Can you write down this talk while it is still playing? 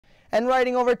And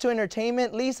riding over to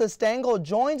entertainment, Lisa Stengel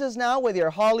joins us now with your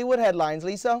Hollywood headlines.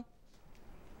 Lisa?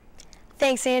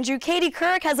 Thanks, Andrew. Katie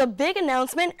Couric has a big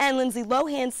announcement, and Lindsay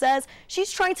Lohan says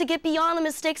she's trying to get beyond the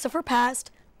mistakes of her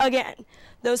past again.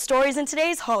 Those stories in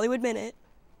today's Hollywood Minute.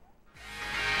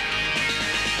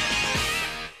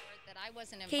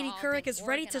 Katie Couric is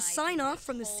ready to sign off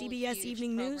from the CBS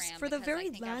Evening News for the very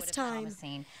last time.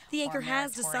 The anchor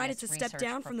has decided to step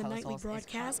down from the nightly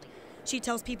broadcast. She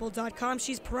tells People.com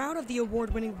she's proud of the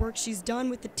award-winning work she's done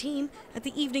with the team at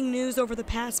the Evening News over the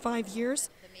past 5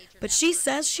 years. But she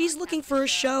says she's looking for a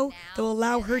show that will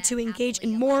allow her to engage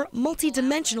in more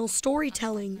multi-dimensional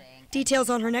storytelling. Details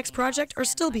on her next project are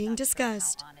still being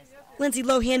discussed. Lindsay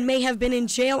Lohan may have been in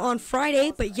jail on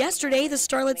Friday, but yesterday the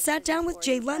starlet sat down with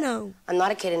Jay Leno. I'm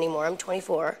not a kid anymore. I'm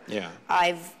 24. Yeah.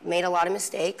 I've made a lot of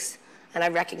mistakes, and I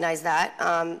recognize that.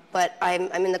 But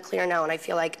I'm in the clear now, and I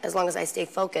feel like as long as I stay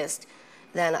focused,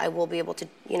 then I will be able to,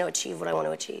 achieve what I want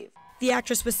to achieve. The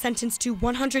actress was sentenced to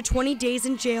 120 days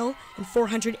in jail and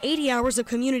 480 hours of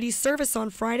community service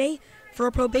on Friday for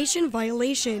a probation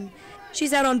violation.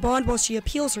 She's out on bond while she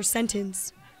appeals her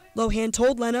sentence. Lohan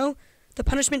told Leno the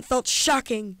punishment felt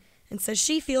shocking and says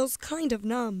she feels kind of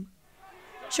numb.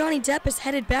 Johnny Depp is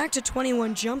headed back to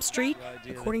 21 Jump Street.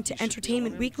 According to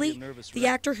Entertainment Weekly, the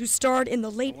actor who starred in the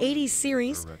late 80s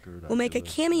series will make a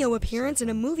cameo appearance in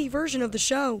a movie version of the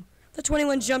show. The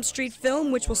 21 Jump Street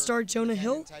film, which will star Jonah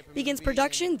Hill, begins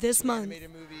production this month.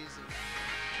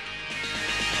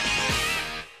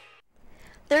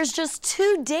 There's just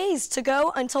 2 days to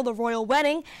go until the royal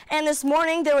wedding, and this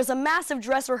morning there was a massive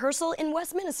dress rehearsal in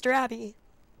Westminster Abbey.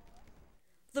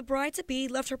 The bride-to-be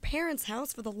left her parents'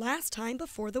 house for the last time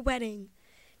before the wedding.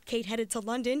 Kate headed to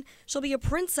London. She'll be a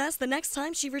princess the next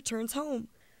time she returns home.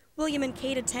 William and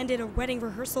Kate attended a wedding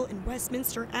rehearsal in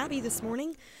Westminster Abbey this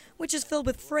morning, which is filled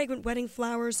with fragrant wedding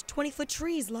flowers, 20-foot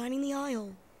trees lining the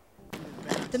aisle.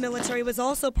 The military was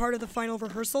also part of the final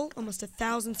rehearsal. Almost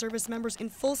 1,000 service members in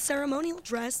full ceremonial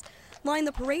dress lined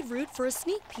the parade route for a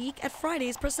sneak peek at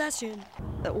Friday's procession.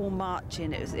 They're all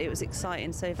marching. It was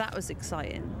exciting. So if that was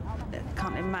exciting, I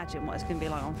can't imagine what it's going to be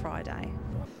like on Friday.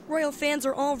 Royal fans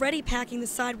are already packing the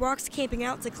sidewalks, camping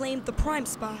out to claim the prime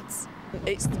spots.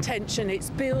 It's the tension, it's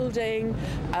building.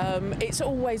 It's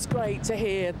always great to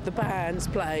hear the bands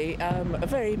play.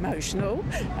 Very emotional,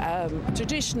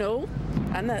 traditional,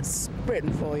 and that's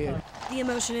Britain for you. The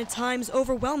emotion at times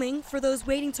overwhelming for those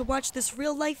waiting to watch this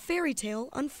real-life fairy tale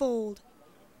unfold.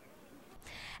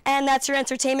 And that's your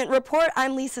entertainment report.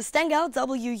 I'm Lisa Stengel,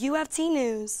 WUFT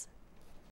News.